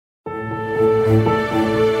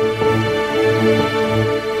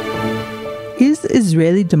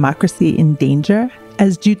Israeli democracy in danger?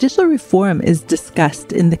 As judicial reform is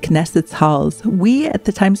discussed in the Knesset's halls, we at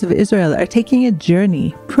the Times of Israel are taking a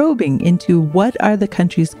journey, probing into what are the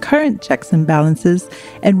country's current checks and balances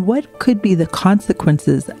and what could be the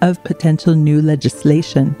consequences of potential new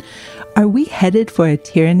legislation. Are we headed for a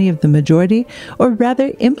tyranny of the majority, or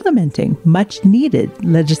rather implementing much-needed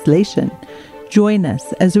legislation? Join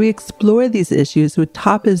us as we explore these issues with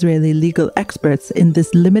top Israeli legal experts in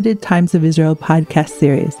this limited Times of Israel podcast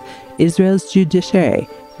series, Israel's Judiciary,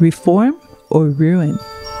 Reform or Ruin?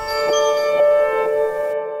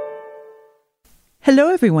 Hello,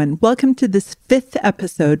 everyone. Welcome to this fifth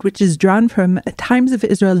episode, which is drawn from a Times of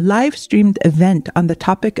Israel live-streamed event on the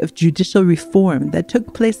topic of judicial reform that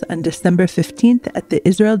took place on December 15th at the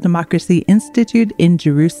Israel Democracy Institute in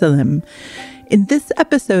Jerusalem. In this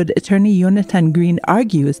episode, attorney Yonatan Green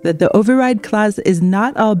argues that the override clause is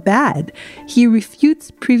not all bad. He refutes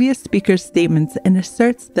previous speakers' statements and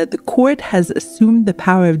asserts that the court has assumed the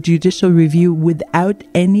power of judicial review without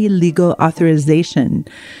any legal authorization.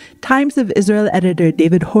 Times of Israel editor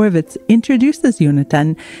David Horowitz introduces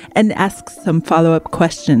Yonatan and asks some follow-up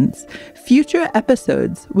questions. Future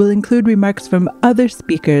episodes will include remarks from other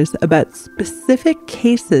speakers about specific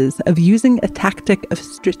cases of using a tactic of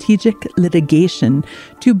strategic litigation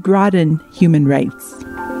to broaden human rights.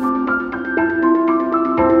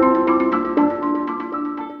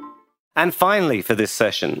 And finally, for this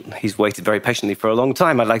session, he's waited very patiently for a long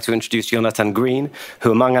time. I'd like to introduce Yonatan Green,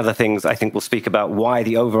 who, among other things, I think will speak about why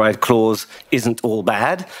the override clause isn't all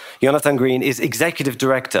bad. Yonatan Green is Executive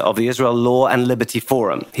Director of the Israel Law and Liberty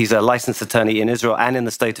Forum. He's a licensed attorney in Israel and in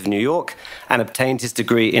the state of New York, and obtained his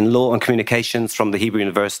degree in Law and Communications from the Hebrew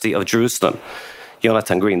University of Jerusalem.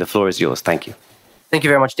 Yonatan Green, the floor is yours. Thank you. Thank you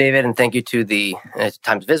very much, David, and thank you to the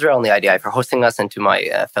Times of Israel and the IDI for hosting us, and to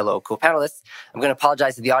my fellow co-panelists. I'm going to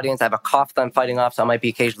apologize to the audience. I have a cough that I'm fighting off, so I might be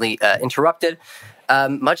occasionally interrupted.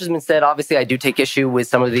 Much has been said. Obviously, I do take issue with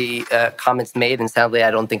some of the comments made, and sadly,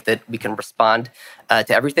 I don't think that we can respond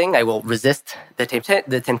to everything. I will resist the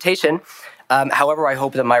temptation. However, I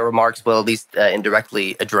hope that my remarks will at least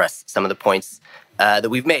indirectly address some of the points that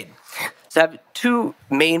we've made. So I have two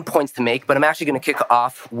main points to make, but I'm actually going to kick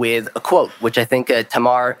off with a quote, which I think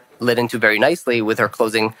Tamar led into very nicely with her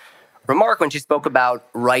closing remark when she spoke about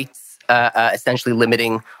rights essentially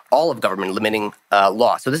limiting all of government, limiting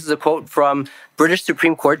law. So this is a quote from British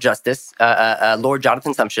Supreme Court Justice Lord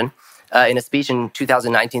Jonathan Sumption in a speech in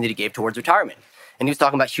 2019 that he gave towards retirement. And he was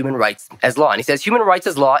talking about human rights as law. And he says, human rights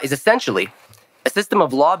as law is essentially a system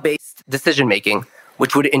of law-based decision-making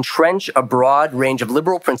which would entrench a broad range of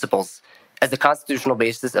liberal principles as the constitutional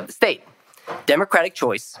basis of the state. Democratic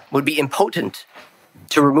choice would be impotent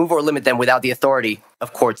to remove or limit them without the authority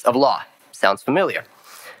of courts of law. Sounds familiar.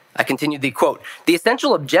 I continue the quote. The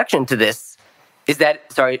essential objection to this is that,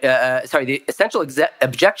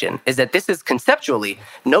 objection is that this is conceptually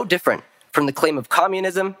no different from the claim of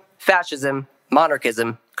communism, fascism,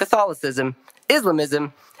 monarchism, Catholicism,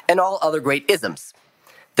 Islamism, and all other great isms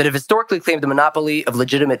that have historically claimed the monopoly of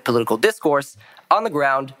legitimate political discourse on the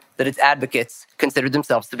ground that its advocates consider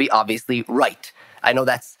themselves to be obviously right. I know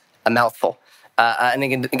that's a mouthful. And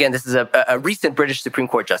again, this is a recent British Supreme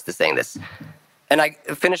Court justice saying this. And I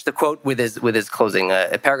finished the quote with his closing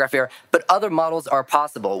paragraph here. But other models are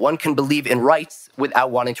possible. One can believe in rights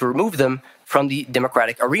without wanting to remove them from the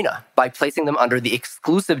democratic arena by placing them under the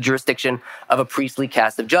exclusive jurisdiction of a priestly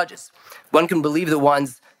caste of judges. One can believe that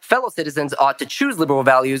one's fellow citizens ought to choose liberal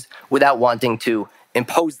values without wanting to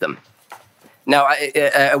impose them. Now,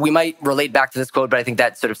 we might relate back to this quote, but I think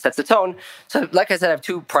that sort of sets the tone. So, like I said, I have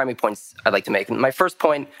two primary points I'd like to make. And my first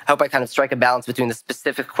point, I hope I kind of strike a balance between the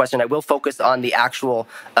specific question. I will focus on the actual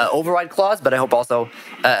override clause, but I hope also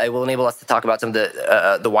it will enable us to talk about some of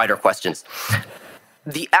the wider questions.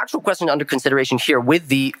 The actual question under consideration here with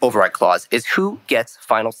the override clause is who gets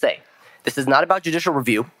final say. This is not about judicial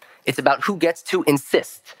review. It's about who gets to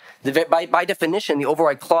insist. By definition, the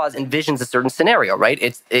override clause envisions a certain scenario, right?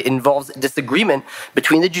 It involves disagreement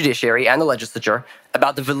between the judiciary and the legislature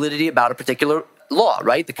about the validity about a particular law,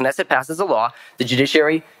 right? The Knesset passes a law, the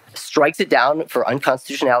judiciary strikes it down for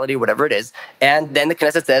unconstitutionality or whatever it is, and then the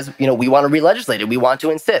Knesset says, we want to re-legislate it, we want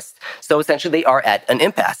to insist. So essentially they are at an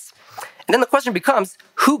impasse. And then the question becomes,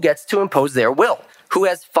 who gets to impose their will? Who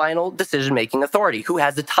has final decision-making authority? Who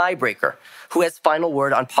has the tiebreaker? Who has final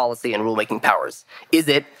word on policy and rulemaking powers? Is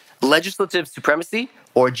it legislative supremacy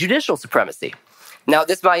or judicial supremacy? Now,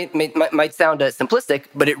 this might sound simplistic,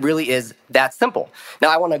 but it really is that simple. Now,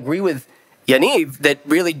 I want to agree with Yaniv that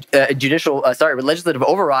really legislative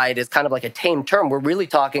override is kind of like a tame term. We're really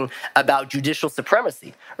talking about judicial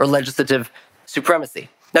supremacy or legislative supremacy.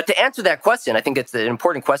 Now, to answer that question, I think it's an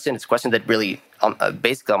important question. It's a question that really,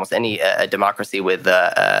 basically, almost any democracy with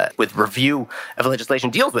review of legislation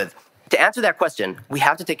deals with. To answer that question, we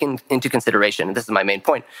have to take into consideration, and this is my main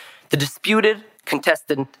point, the disputed,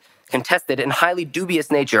 contested, and highly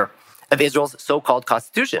dubious nature of Israel's so-called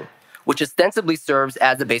constitution, which ostensibly serves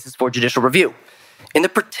as the basis for judicial review. In the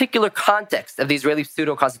particular context of the Israeli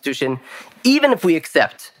pseudo-constitution, even if we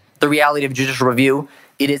accept the reality of judicial review,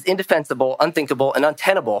 it is indefensible, unthinkable, and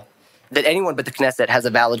untenable that anyone but the Knesset has a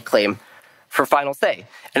valid claim for final say.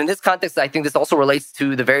 And in this context, I think this also relates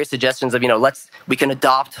to the various suggestions of, we can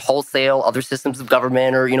adopt wholesale other systems of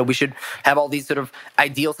government, or, we should have all these sort of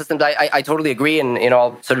ideal systems. I totally agree, and,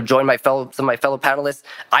 I'll sort of join some of my fellow panelists.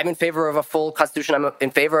 I'm in favor of a full constitution. I'm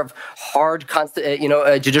in favor of hard,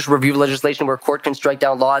 judicial review legislation where a court can strike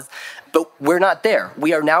down laws. But we're not there.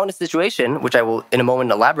 We are now in a situation, which I will in a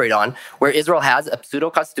moment elaborate on, where Israel has a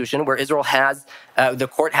pseudo-constitution, where Israel has, the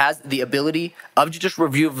court has the ability of judicial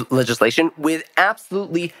review of legislation with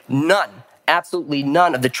absolutely none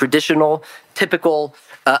of the traditional, typical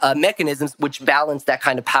mechanisms which balance that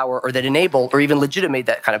kind of power, or that enable or even legitimate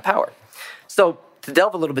that kind of power. So, to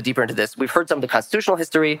delve a little bit deeper into this, we've heard some of the constitutional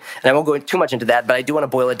history, and I won't go too much into that, but I do want to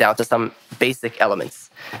boil it down to some basic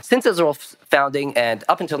elements. Since Israel's founding and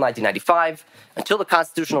up until 1995, until the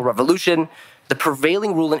constitutional revolution, the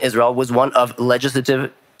prevailing rule in Israel was one of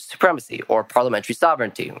legislative supremacy, or parliamentary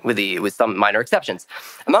sovereignty, with some minor exceptions.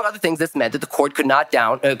 Among other things, this meant that the court could not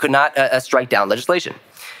strike down legislation.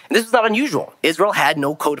 And this was not unusual. Israel had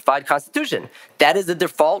no codified constitution. That is the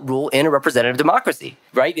default rule in a representative democracy,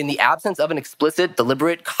 right? In the absence of an explicit,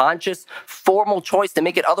 deliberate, conscious, formal choice to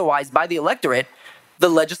make it otherwise by the electorate, the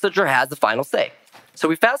legislature has the final say. So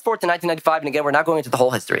we fast forward to 1995, and again, we're not going into the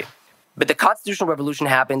whole history. But the constitutional revolution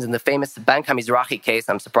happens in the famous Bank HaMizrahi case.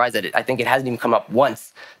 I'm surprised that I think it hasn't even come up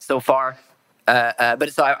once so far.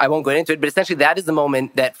 I won't go into it. But essentially, that is the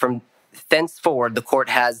moment that from thenceforward, the court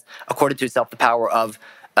has accorded to itself the power of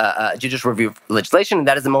judicial review of legislation. And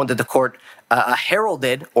that is the moment that the court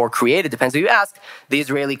heralded or created, depends who you ask, the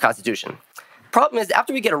Israeli constitution. Problem is,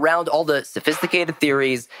 after we get around all the sophisticated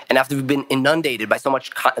theories, and after we've been inundated by so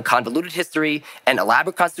much convoluted history and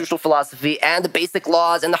elaborate constitutional philosophy and the basic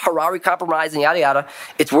laws and the Harari Compromise and yada yada,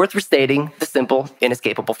 it's worth restating the simple,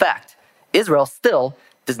 inescapable fact. Israel still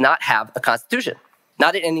does not have a constitution,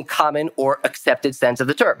 not in any common or accepted sense of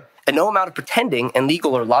the term. And no amount of pretending and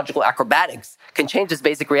legal or logical acrobatics can change this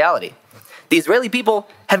basic reality. The Israeli people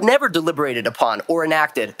have never deliberated upon or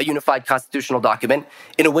enacted a unified constitutional document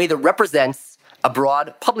in a way that represents a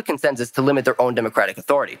broad public consensus to limit their own democratic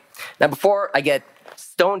authority. Now, before I get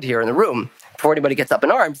stoned here in the room, before anybody gets up in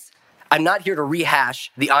arms, I'm not here to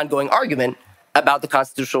rehash the ongoing argument about the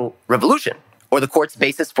constitutional revolution or the court's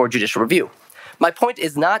basis for judicial review. My point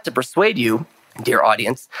is not to persuade you, dear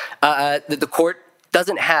audience, that the court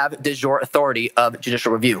doesn't have de jure authority of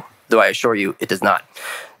judicial review, though I assure you it does not.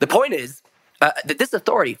 The point is that this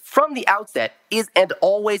authority, from the outset, is and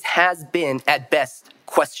always has been, at best,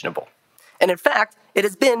 questionable. And in fact, it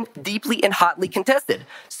has been deeply and hotly contested,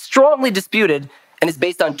 strongly disputed, and is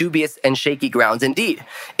based on dubious and shaky grounds indeed.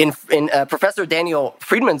 In Professor Daniel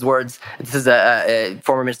Friedman's words, this is a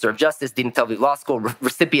former Minister of Justice, Dean of Tel Aviv Law School,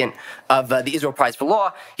 recipient of the Israel Prize for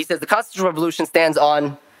Law, he says the constitutional revolution stands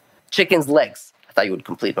on chicken's legs. I thought you would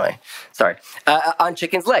complete on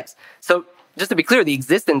chicken's legs. So just to be clear, the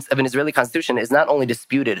existence of an Israeli constitution is not only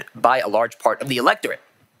disputed by a large part of the electorate.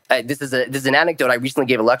 This is an anecdote. I recently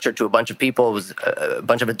gave a lecture to a bunch of people. It was a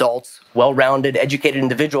bunch of adults, well-rounded, educated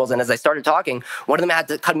individuals. And as I started talking, one of them had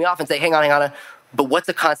to cut me off and say, hang on, but what's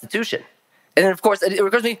a constitution? And then, of course, it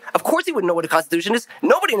occurs to me, of course he wouldn't know what a constitution is.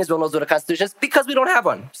 Nobody in Israel knows what a constitution is because we don't have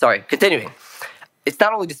one. Sorry, continuing. It's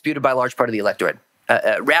not only disputed by a large part of the electorate.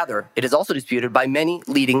 Rather, it is also disputed by many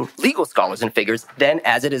leading legal scholars and figures then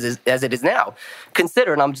as it is now.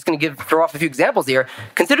 Consider, and I'm just going to throw off a few examples here,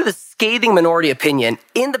 consider the scathing minority opinion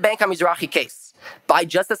in the Bank HaMizrahi case by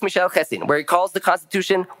Justice Michel Chessin, where he calls the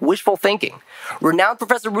Constitution wishful thinking. Renowned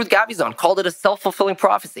Professor Ruth Gavizon called it a self-fulfilling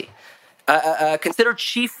prophecy. Consider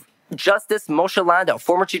Chief Justice Moshe Landau,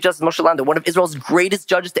 former Chief Justice Moshe Landau, one of Israel's greatest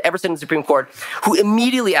judges to ever sit in the Supreme Court, who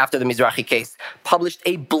immediately after the Mizrahi case published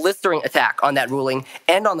a blistering attack on that ruling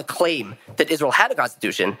and on the claim that Israel had a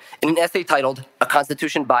constitution in an essay titled A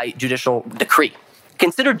Constitution by Judicial Decree.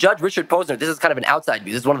 Consider Judge Richard Posner. This is kind of an outside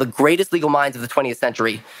view. This is one of the greatest legal minds of the 20th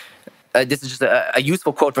century. This is just a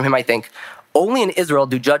useful quote from him, I think. Only in Israel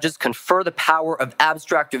do judges confer the power of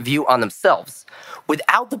abstract review on themselves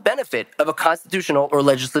without the benefit of a constitutional or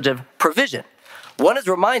legislative provision. One is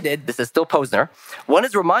reminded, this is still Posner, one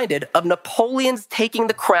is reminded of Napoleon's taking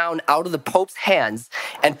the crown out of the Pope's hands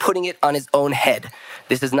and putting it on his own head.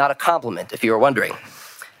 This is not a compliment, if you were wondering.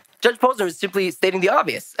 Judge Posner is simply stating the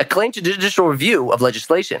obvious. A claim to judicial review of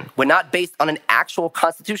legislation, when not based on an actual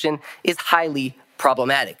constitution, is highly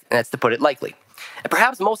problematic, and that's to put it lightly. And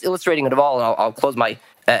perhaps most illustrating it of all, and I'll close my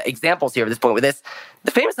examples here at this point with this,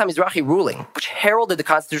 the famous Mizrahi ruling, which heralded the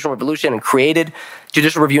constitutional revolution and created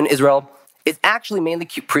judicial review in Israel, is actually mainly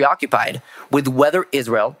preoccupied with whether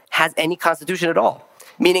Israel has any constitution at all.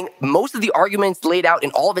 Meaning, most of the arguments laid out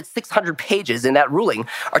in all of its 600 pages in that ruling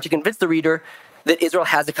are to convince the reader that Israel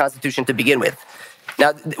has a constitution to begin with.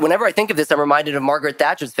 Now, whenever I think of this, I'm reminded of Margaret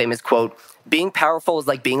Thatcher's famous quote, "Being powerful is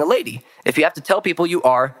like being a lady. If you have to tell people you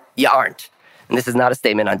are, you aren't." And this is not a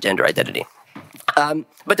statement on gender identity.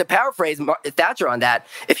 But to paraphrase Thatcher on that,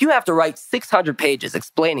 if you have to write 600 pages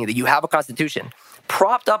explaining that you have a constitution,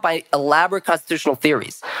 propped up by elaborate constitutional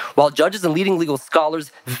theories, while judges and leading legal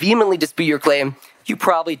scholars vehemently dispute your claim, you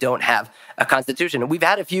probably don't have a constitution. And we've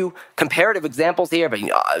had a few comparative examples here, but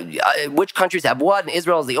which countries have what, and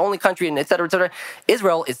Israel is the only country, and et cetera, et cetera.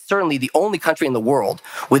 Israel is certainly the only country in the world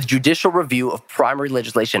with judicial review of primary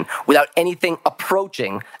legislation without anything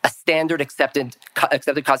approaching a standard accepted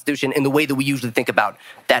constitution in the way that we usually think about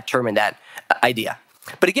that term and that idea.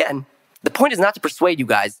 But again, the point is not to persuade you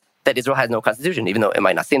guys that Israel has no constitution, even though it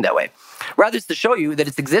might not seem that way. Rather, it's to show you that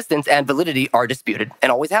its existence and validity are disputed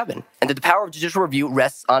and always have been, and that the power of judicial review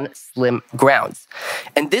rests on slim grounds.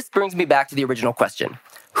 And this brings me back to the original question.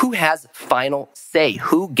 Who has final say?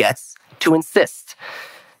 Who gets to insist?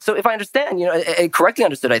 So if I understand, correctly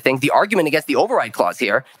understood, I think, the argument against the override clause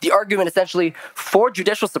here, the argument essentially for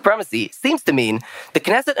judicial supremacy seems to mean the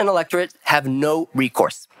Knesset and electorate have no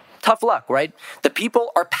recourse. Tough luck, right? The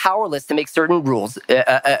people are powerless to make certain rules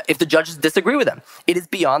if the judges disagree with them. It is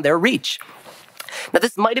beyond their reach. Now,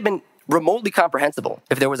 this might have been remotely comprehensible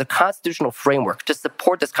if there was a constitutional framework to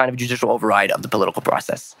support this kind of judicial override of the political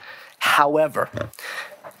process. However,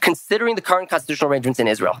 considering the current constitutional arrangements in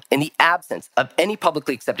Israel, in the absence of any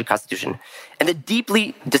publicly accepted constitution, and the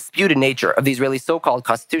deeply disputed nature of the Israeli so-called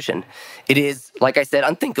constitution, it is, like I said,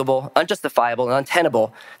 unthinkable, unjustifiable, and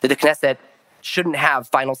untenable that the Knesset shouldn't have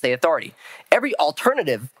final say authority. Every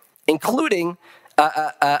alternative, including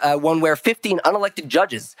one where 15 unelected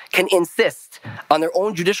judges can insist on their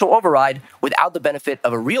own judicial override without the benefit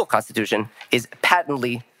of a real constitution, is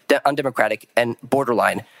patently undemocratic and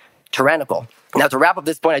borderline tyrannical. Now, to wrap up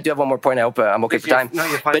this point, I do have one more point. I hope I'm okay for time. No,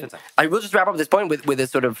 you're fine. But I will just wrap up this point with this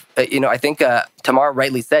sort of, I think Tamar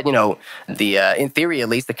rightly said, in theory at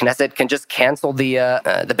least, the Knesset can just cancel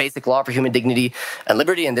the basic law for human dignity and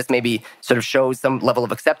liberty, and this maybe sort of shows some level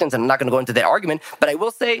of acceptance. And I'm not going to go into that argument, but I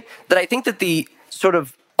will say that I think that the sort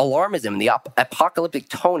of alarmism, the apocalyptic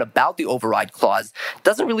tone about the override clause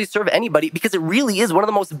doesn't really serve anybody, because it really is one of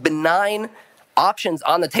the most benign options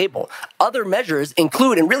on the table. Other measures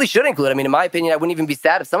include, and really should include, in my opinion, I wouldn't even be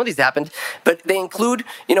sad if some of these happened, but they include,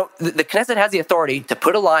 the Knesset has the authority to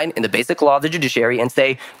put a line in the basic law of the judiciary and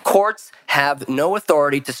say, courts have no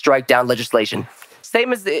authority to strike down legislation.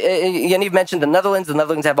 Same as, Yaniv mentioned, the Netherlands. The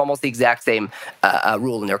Netherlands have almost the exact same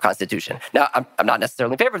rule in their constitution. Now, I'm not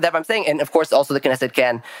necessarily in favor of that, but I'm saying, and of course, also the Knesset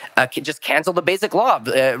can just cancel the basic law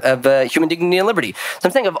of human dignity and liberty. So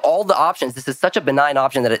I'm saying of all the options, this is such a benign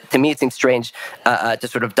option that to me it seems strange to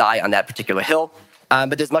sort of die on that particular hill.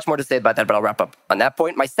 But there's much more to say about that, but I'll wrap up on that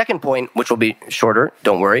point. My second point, which will be shorter,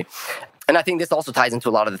 don't worry, and I think this also ties into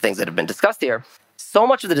a lot of the things that have been discussed here. So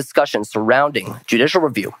much of the discussion surrounding judicial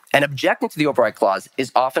review and objecting to the override clause is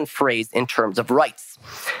often phrased in terms of rights.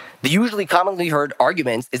 The usually commonly heard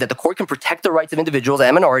argument is that the court can protect the rights of individuals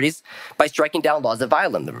and minorities by striking down laws that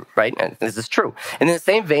violate them, right? And this is true. And in the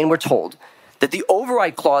same vein, we're told that the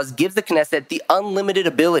override clause gives the Knesset the unlimited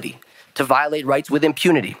ability to violate rights with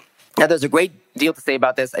impunity. Now, there's a great deal to say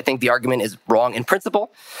about this. I think the argument is wrong in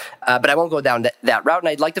principle, but I won't go down that route, and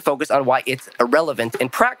I'd like to focus on why it's irrelevant in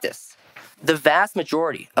practice. The vast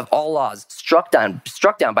majority of all laws struck down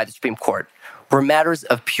by the Supreme Court were matters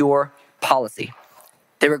of pure policy.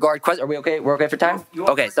 They regard are we okay? We're okay for time?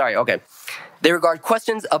 Okay, sorry. Okay. They regard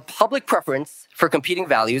questions of public preference for competing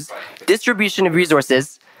values, distribution of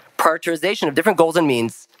resources, prioritization of different goals and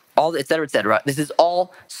means, all et cetera, et cetera. This is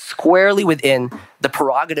all squarely within the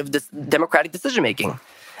prerogative of democratic decision making.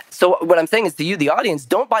 So what I'm saying is to you, the audience,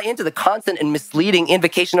 don't buy into the constant and misleading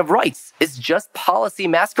invocation of rights. It's just policy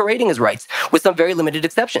masquerading as rights, with some very limited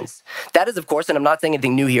exceptions. That is, of course, and I'm not saying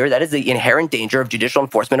anything new here, that is the inherent danger of judicial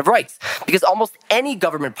enforcement of rights. Because almost any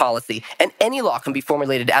government policy and any law can be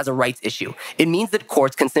formulated as a rights issue. It means that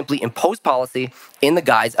courts can simply impose policy in the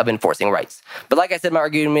guise of enforcing rights. But like I said, my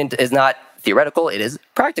argument is not theoretical, it is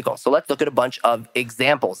practical. So let's look at a bunch of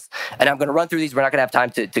examples. And I'm going to run through these. We're not going to have time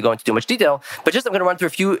to go into too much detail, but just I'm going to run through a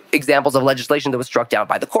few examples of legislation that was struck down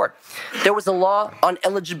by the court. There was a law on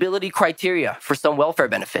eligibility criteria for some welfare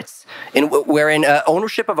benefits, wherein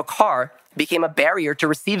ownership of a car became a barrier to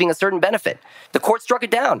receiving a certain benefit. The court struck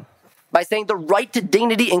it down by saying the right to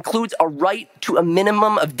dignity includes a right to a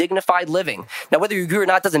minimum of dignified living. Now, whether you agree or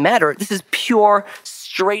not doesn't matter. This is pure,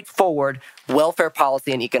 straightforward welfare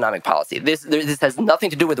policy and economic policy. This has nothing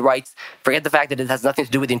to do with rights. Forget the fact that it has nothing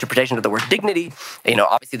to do with the interpretation of the word dignity.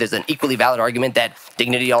 Obviously, there's an equally valid argument that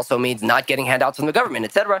dignity also means not getting handouts from the government,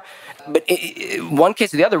 etc. But one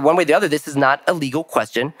case or the other, one way or the other, this is not a legal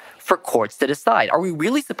question for courts to decide. Are we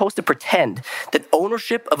really supposed to pretend that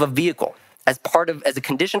ownership of a vehicle as a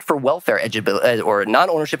condition for welfare eligibility, or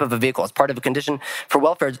non-ownership of a vehicle as part of a condition for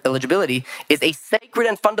welfare eligibility, is a sacred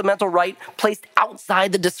and fundamental right placed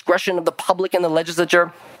outside the discretion of the public and the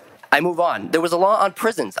legislature? I move on. There was a law on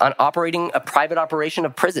prisons, on operating a private operation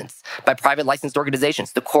of prisons by private licensed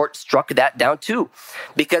organizations. The court struck that down too,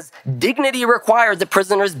 because dignity requires that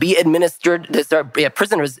prisoners be administered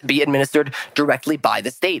directly by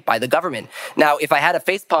the state, by the government. Now, if I had a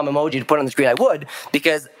facepalm emoji to put on the screen, I would,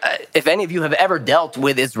 because if any of you have ever dealt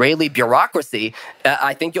with Israeli bureaucracy,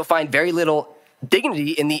 I think you'll find very little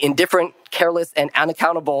dignity in the indifferent, careless, and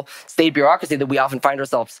unaccountable state bureaucracy that we often find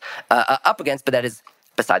ourselves up against, but that is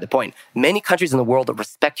beside the point. Many countries in the world that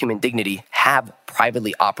respect human dignity have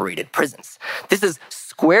privately operated prisons. This is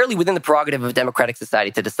squarely within the prerogative of a democratic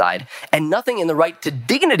society to decide, and nothing in the right to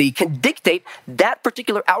dignity can dictate that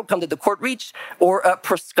particular outcome that the court reached or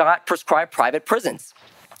prescribe private prisons.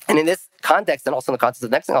 And in this context, and also in the context of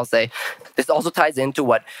the next thing I'll say, this also ties into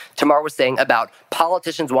what Tamar was saying about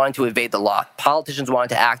politicians wanting to evade the law, politicians wanting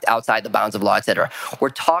to act outside the bounds of law, etc. We're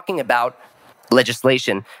talking about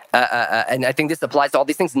legislation, and I think this applies to all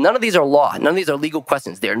these things. None of these are law. None of these are legal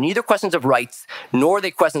questions. They are neither questions of rights, nor are they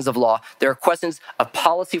questions of law. They are questions of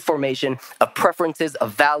policy formation, of preferences,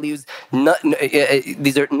 of values. None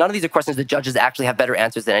of these are questions that judges actually have better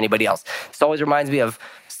answers than anybody else. This always reminds me of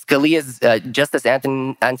Scalia's, Justice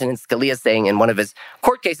Antonin Scalia saying in one of his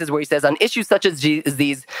court cases where he says, on issues such as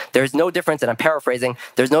these, there is no difference, and I'm paraphrasing,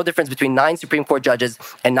 there's no difference between 9 Supreme Court judges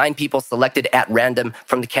and 9 people selected at random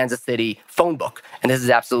from the Kansas City phone book. And this is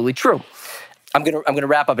absolutely true. I'm gonna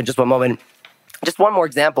wrap up in just one moment. Just one more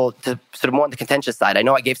example to sort of more on the contentious side. I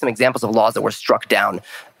know I gave some examples of laws that were struck down,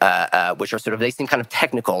 which are sort of, they seem kind of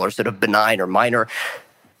technical or sort of benign or minor.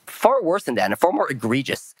 Far worse than that, and far more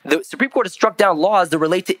egregious. The Supreme Court has struck down laws that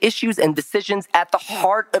relate to issues and decisions at the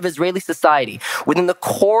heart of Israeli society, within the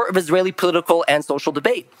core of Israeli political and social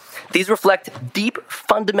debate. These reflect deep,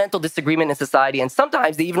 fundamental disagreement in society, and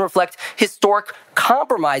sometimes they even reflect historic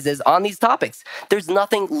compromises on these topics. There's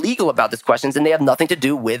nothing legal about these questions, and they have nothing to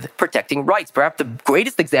do with protecting rights. Perhaps the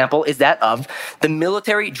greatest example is that of the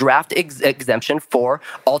military draft exemption for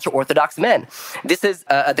ultra-Orthodox men. This is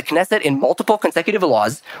the Knesset, in multiple consecutive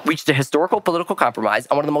laws, reached a historical political compromise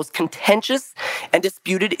on one of the most contentious and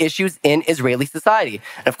disputed issues in Israeli society.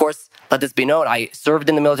 And of course, let this be known, I served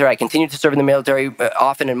in the military. I continue to serve in the military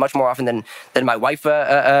often, and much more often than my wife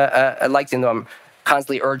likes, even though I'm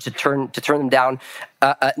constantly urged to turn them down.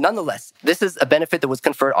 Nonetheless, this is a benefit that was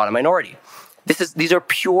conferred on a minority. These are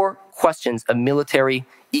pure questions of military,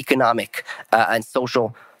 economic, and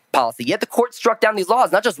social policy. Yet the court struck down these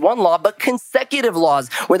laws, not just one law, but consecutive laws,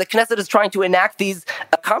 where the Knesset is trying to enact these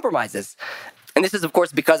compromises. And this is, of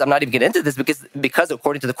course, because I'm not even getting into this, because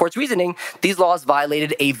according to the court's reasoning, these laws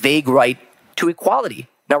violated a vague right to equality.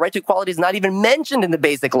 Now, right to equality is not even mentioned in the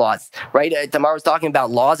basic laws, right? Tamar was talking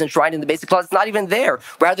about laws enshrined in the basic laws. It's not even there.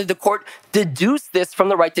 Rather, the court deduced this from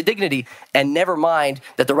the right to dignity. And never mind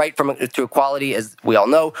that the right to equality, as we all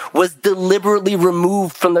know, was deliberately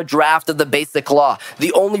removed from the draft of the basic law.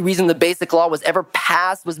 The only reason the basic law was ever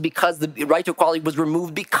passed was because the right to equality was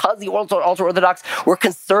removed because the ultra-Orthodox were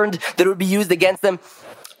concerned that it would be used against them.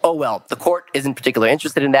 Oh, well, the court isn't particularly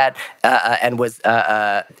interested in that and was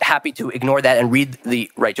happy to ignore that and read the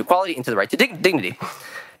right to equality into the right to dignity.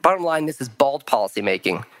 Bottom line, this is bald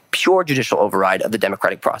policymaking, pure judicial override of the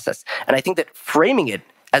democratic process. And I think that framing it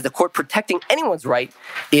as the court protecting anyone's right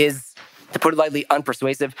is, to put it lightly,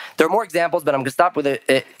 unpersuasive. There are more examples, but I'm going to stop with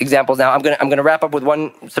examples now. I'm going to wrap up with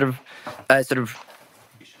one sort of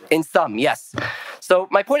in sum, yes. So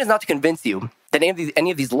my point is not to convince you that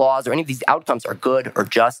any of these laws or any of these outcomes are good or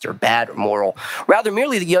just or bad or moral. Rather,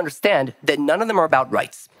 merely that you understand that none of them are about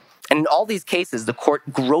rights. And in all these cases, the court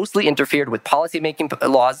grossly interfered with policymaking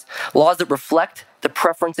laws that reflect the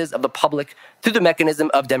preferences of the public through the mechanism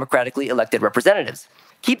of democratically elected representatives.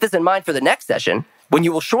 Keep this in mind for the next session, when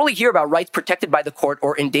you will surely hear about rights protected by the court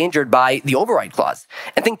or endangered by the override clause,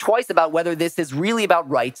 and think twice about whether this is really about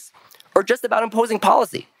rights or just about imposing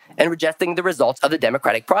policy and rejecting the results of the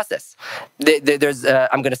democratic process.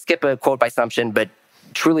 I'm going to skip a quote by Sumption, but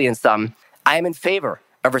truly in sum, I am in favor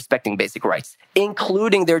of respecting basic rights,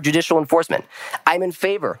 including their judicial enforcement. I'm in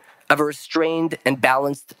favor of a restrained and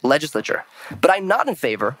balanced legislature, but I'm not in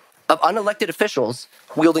favor of unelected officials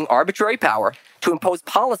wielding arbitrary power to impose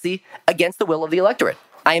policy against the will of the electorate.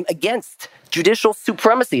 I am against judicial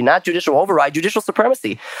supremacy, not judicial override, judicial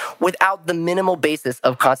supremacy, without the minimal basis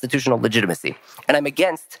of constitutional legitimacy. And I'm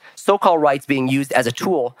against so-called rights being used as a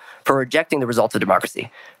tool for rejecting the results of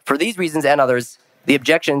democracy. For these reasons and others, the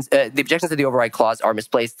objections to the override clause are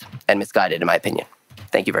misplaced and misguided, in my opinion.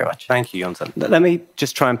 Thank you very much. Thank you, Yonatan. Let me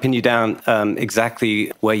just try and pin you down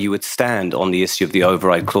exactly where you would stand on the issue of the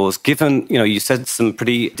override clause, given, you said some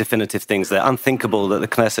pretty definitive things there. Unthinkable that the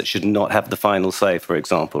Knesset should not have the final say, for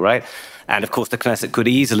example, right? And, of course, the Knesset could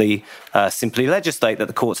easily simply legislate that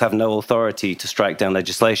the courts have no authority to strike down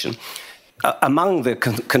legislation. Among the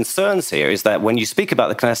concerns here is that when you speak about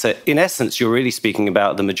the Knesset, in essence, you're really speaking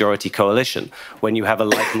about the majority coalition, when you have a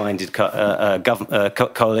like-minded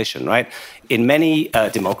coalition, right? In many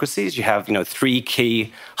democracies, you have, three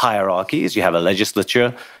key hierarchies. You have a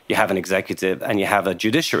legislature, you have an executive, and you have a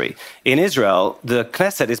judiciary. In Israel, the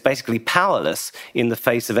Knesset is basically powerless in the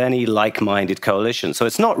face of any like-minded coalition. So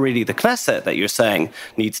it's not really the Knesset that you're saying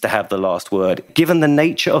needs to have the last word. Given the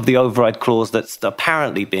nature of the override clause that's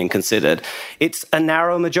apparently being considered, it's a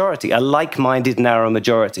narrow majority, a like-minded narrow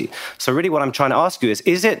majority. So really what I'm trying to ask you is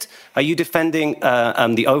are you defending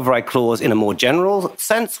the override clause in a more general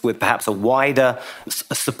sense with perhaps a wider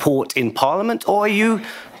support in Parliament, or are you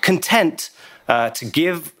content to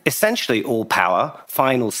give essentially all power,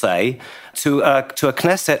 final say, to a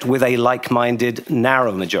Knesset with a like-minded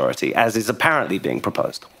narrow majority, as is apparently being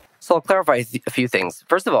proposed? So I'll clarify a few things.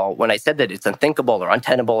 First of all, when I said that it's unthinkable or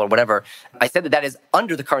untenable or whatever, I said that is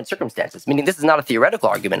under the current circumstances, meaning this is not a theoretical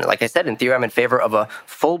argument. Like I said, in theory, I'm in favor of a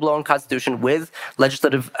full-blown constitution with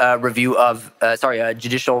legislative review of,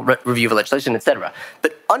 judicial review of legislation, etc.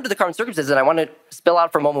 But under the current circumstances, and I want to spell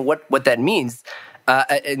out for a moment what that means,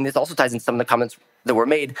 and this also ties into some of the comments that were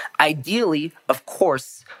made. Ideally, of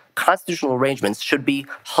course, constitutional arrangements should be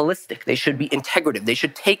holistic. They should be integrative. They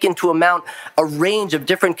should take into account a range of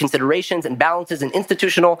different considerations and balances and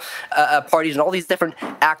institutional parties and all these different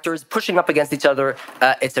actors pushing up against each other,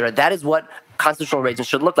 etc. That is what constitutional arrangements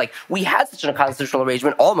should look like. We had such a constitutional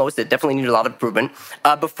arrangement, almost, it definitely needed a lot of improvement,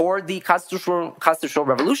 before the constitutional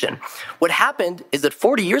revolution. What happened is that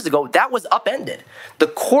 40 years ago, that was upended. The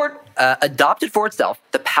court adopted for itself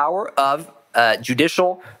the power of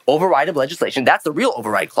judicial override of legislation. That's the real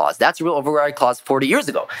override clause. That's the real override clause 40 years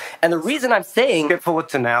ago. And the reason I'm saying... Skip forward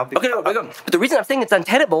to now. But the reason I'm saying it's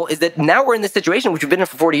untenable is that now we're in this situation, which we've been in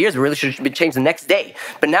for 40 years, we really should be changed the next day.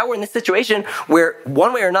 But now we're in this situation where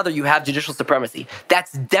one way or another you have judicial supremacy.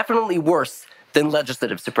 That's definitely worse than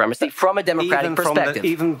legislative supremacy from a democratic perspective.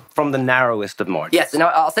 Even from the narrowest of margins. Yes, and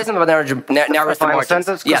I'll say something about the narrowest of margins.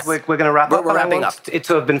 Sentence, yes. We're going to wrap up. We're wrapping up. It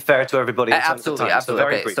to have been fair to everybody. Absolutely.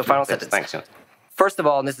 Okay, so final sentence. Thanks, John. First of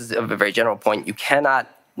all, and this is a very general point, you cannot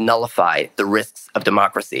nullify the risks of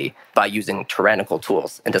democracy by using tyrannical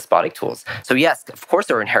tools and despotic tools. So yes, of course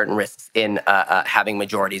there are inherent risks in having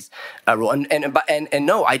majorities rule. And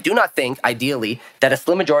no, I do not think, ideally, that a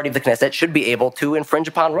slim majority of the Knesset should be able to infringe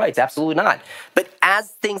upon rights. Absolutely not. But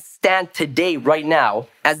as things stand today, right now,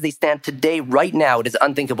 it is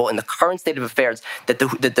unthinkable in the current state of affairs that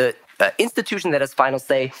the institution that has final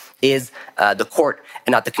say is the court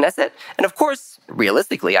and not the Knesset. And of course,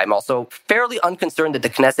 realistically, I'm also fairly unconcerned that the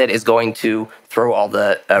Knesset is going to throw all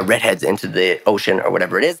the redheads into the ocean or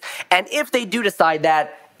whatever it is. And if they do decide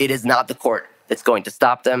that, it is not the court that's going to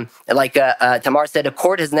stop them. And like Tamar said, a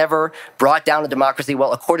court has never brought down a democracy.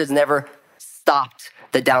 Well, a court has never stopped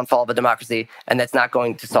the downfall of a democracy, and that's not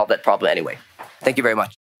going to solve that problem anyway. Thank you very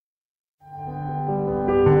much.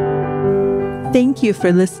 Thank you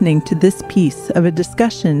for listening to this piece of a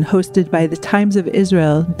discussion hosted by the Times of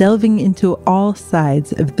Israel, delving into all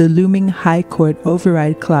sides of the looming High Court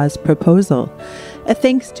Override Clause proposal. A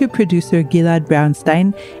thanks to producer Gilad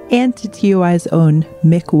Brownstein and to TOI's own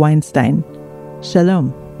Mick Weinstein.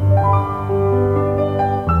 Shalom.